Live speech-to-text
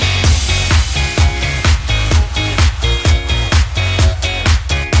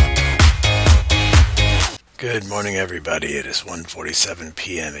Good morning, everybody. It is 1:47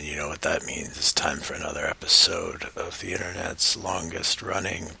 p.m., and you know what that means. It's time for another episode of the internet's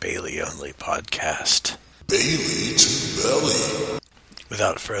longest-running Bailey-only podcast. Bailey to Belly.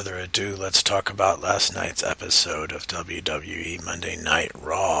 Without further ado, let's talk about last night's episode of WWE Monday Night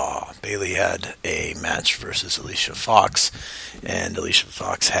Raw. Bailey had a match versus Alicia Fox, and Alicia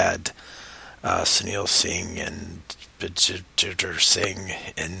Fox had Sunil Singh and Vijay Singh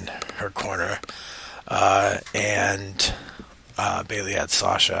in her corner. And Bailey had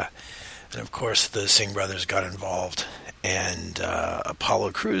Sasha, and of course the Singh brothers got involved, and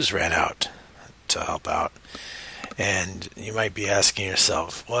Apollo Crews ran out to help out. And you might be asking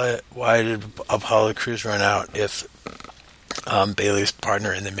yourself, why did Apollo Crews run out if Bailey's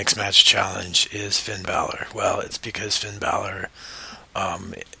partner in the Mixed Match Challenge is Finn Balor? Well, it's because Finn Balor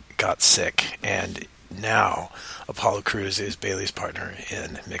got sick, and now Apollo Crews is Bailey's partner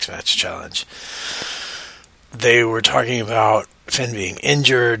in Mixed Match Challenge. They were talking about Finn being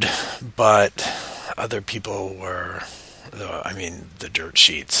injured, but other people were, the dirt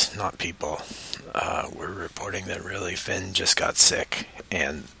sheets, not people, were reporting that really Finn just got sick,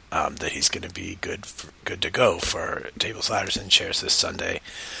 and that he's going to be good to go for tables, ladders, and chairs this Sunday.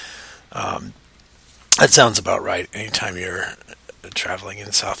 That sounds about right. Anytime you're traveling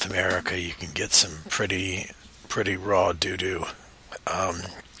in South America, you can get some pretty raw doo-doo.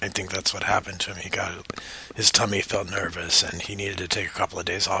 I think that's what happened to him. His tummy felt nervous, and he needed to take a couple of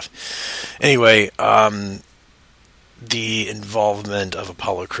days off. Anyway, the involvement of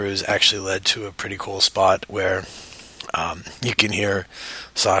Apollo Crews actually led to a pretty cool spot where you can hear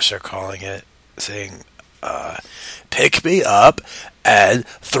Sasha calling it, saying, "Pick me up and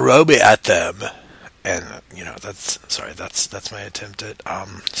throw me at them." And that's my attempt at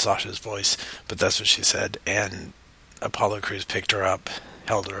Sasha's voice, but that's what she said. And Apollo Crews picked her up,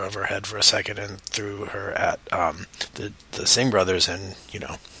 held her over her head for a second, and threw her at the Singh brothers, and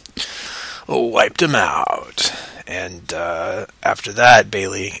wiped them out. And after that,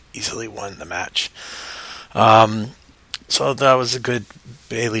 Bailey easily won the match. So that was a good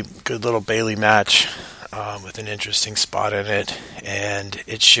little Bailey match with an interesting spot in it, and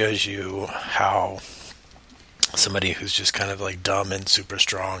it shows you how somebody who's just kind of like dumb and super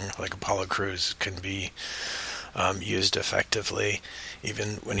strong, like Apollo Crews, can be used effectively,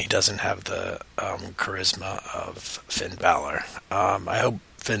 even when he doesn't have the charisma of Finn Balor. I hope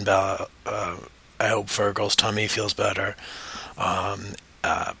Fergal's tummy feels better,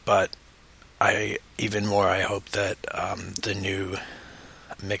 but I hope that the new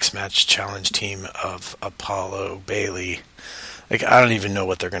Mixed Match Challenge team of Apollo Bailey, I don't even know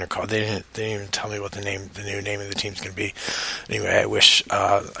what they're going to call it. They didn't even tell me what the new name of the team's going to be. Anyway, I wish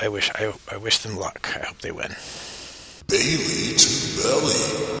them luck. I hope they win. Bailey to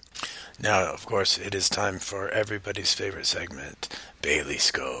Belly. Now, of course, it is time for everybody's favorite segment, Bailey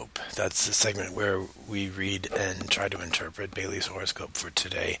Scope. That's the segment where we read and try to interpret Bailey's horoscope for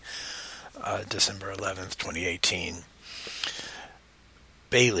today, December 11th, 2018.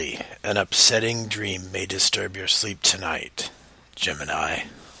 Bailey, an upsetting dream may disturb your sleep tonight. Gemini,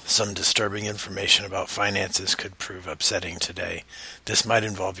 some disturbing information about finances could prove upsetting today. This might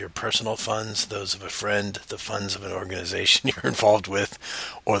involve your personal funds, those of a friend, the funds of an organization you're involved with,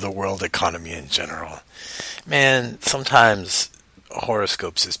 or the world economy in general. Man, sometimes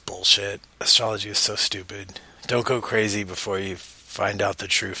horoscopes is bullshit. Astrology is so stupid. Don't go crazy before you find out the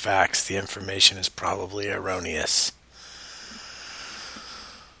true facts. The information is probably erroneous.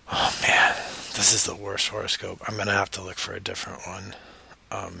 Oh man, this is the worst horoscope. I'm going to have to look for a different one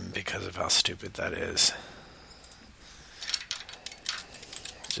because of how stupid that is.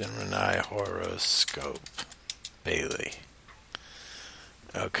 Gemini horoscope. Bailey.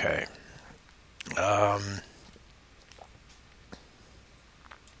 Okay.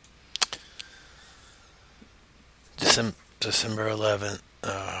 December 11th.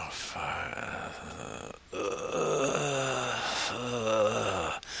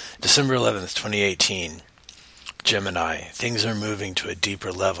 December 11th, 2018. Gemini, things are moving to a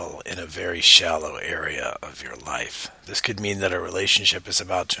deeper level in a very shallow area of your life. This could mean that a relationship is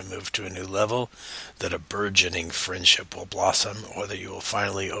about to move to a new level, that a burgeoning friendship will blossom, or that you will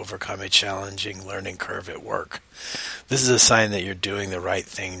finally overcome a challenging learning curve at work. This is a sign that you're doing the right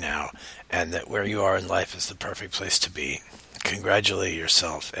thing now, and that where you are in life is the perfect place to be. Congratulate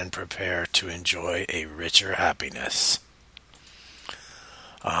yourself and prepare to enjoy a richer happiness.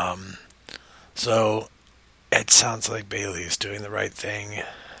 So it sounds like Bailey is doing the right thing.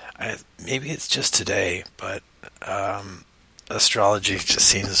 Maybe it's just today, but astrology just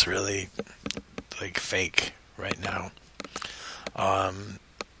seems really like fake right now.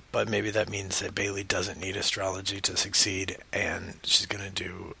 but maybe that means that Bayley doesn't need astrology to succeed, and she's going to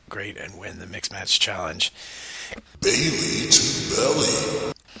do great and win the Mixed Match Challenge. Bayley to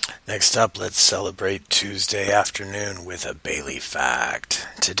Belly. Next up, let's celebrate Tuesday afternoon with a Bayley fact.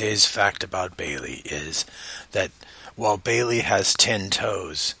 Today's fact about Bayley is that while Bayley has 10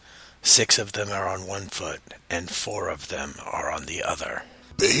 toes, 6 of them are on one foot and 4 of them are on the other.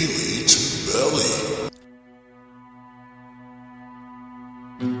 Bayley to Belly.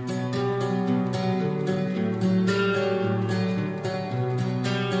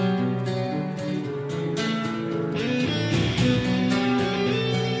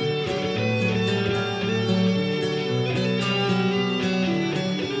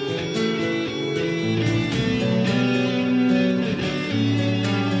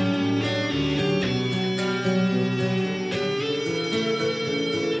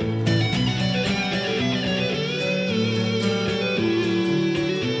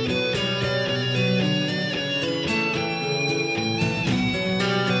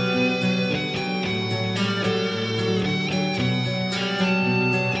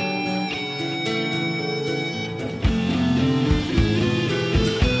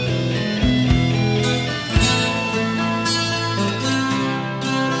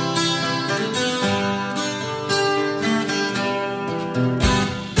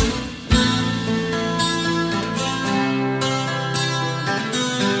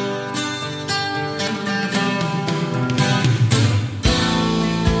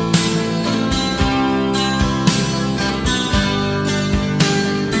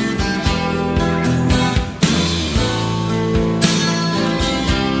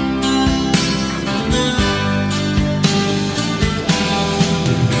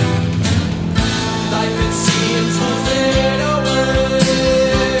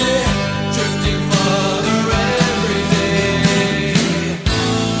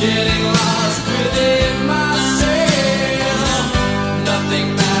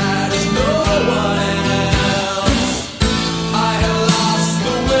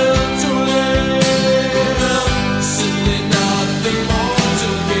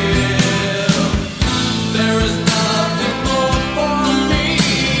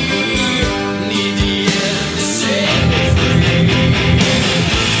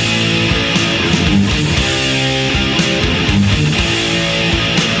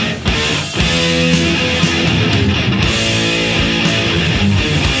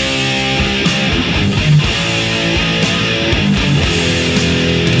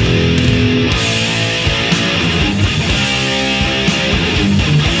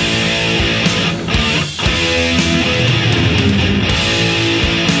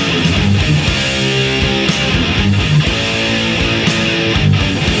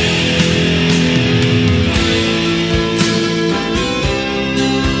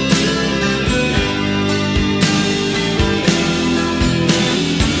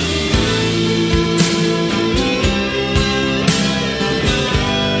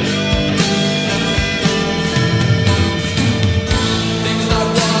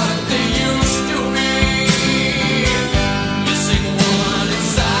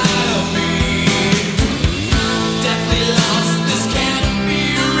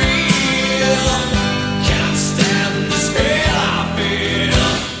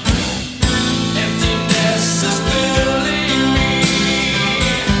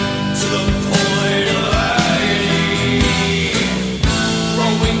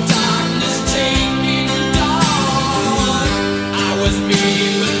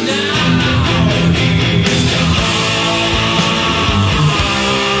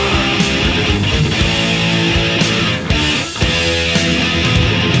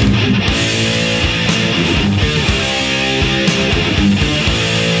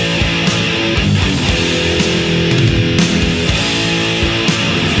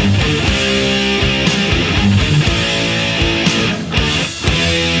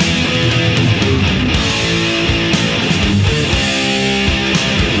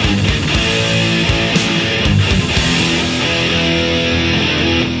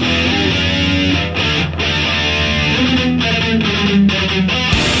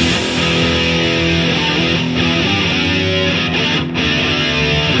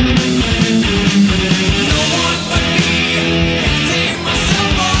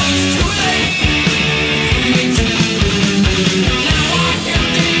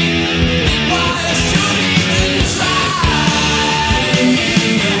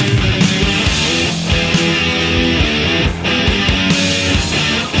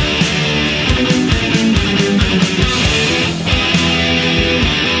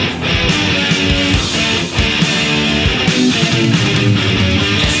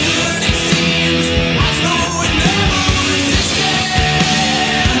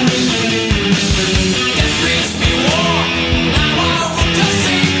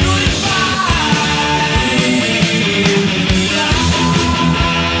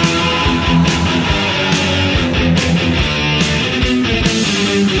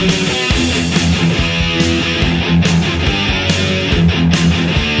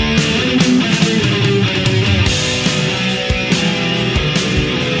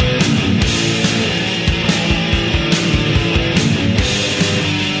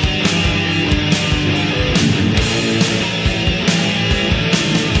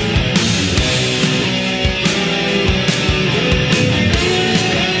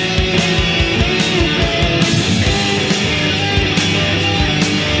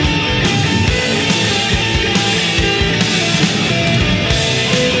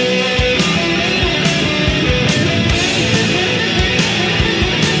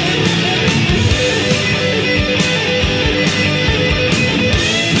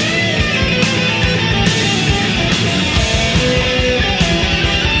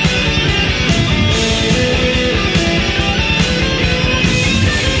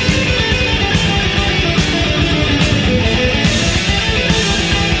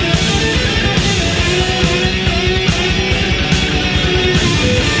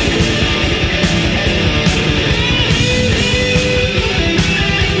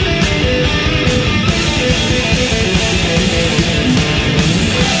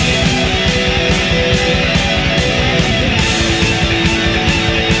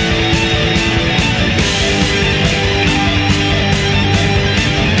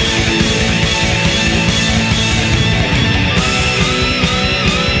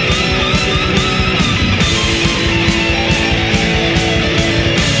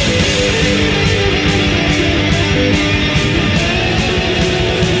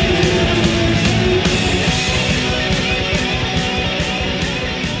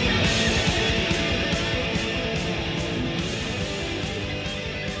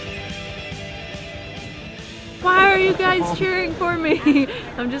 are you guys cheering for me?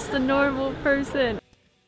 I'm just a normal person.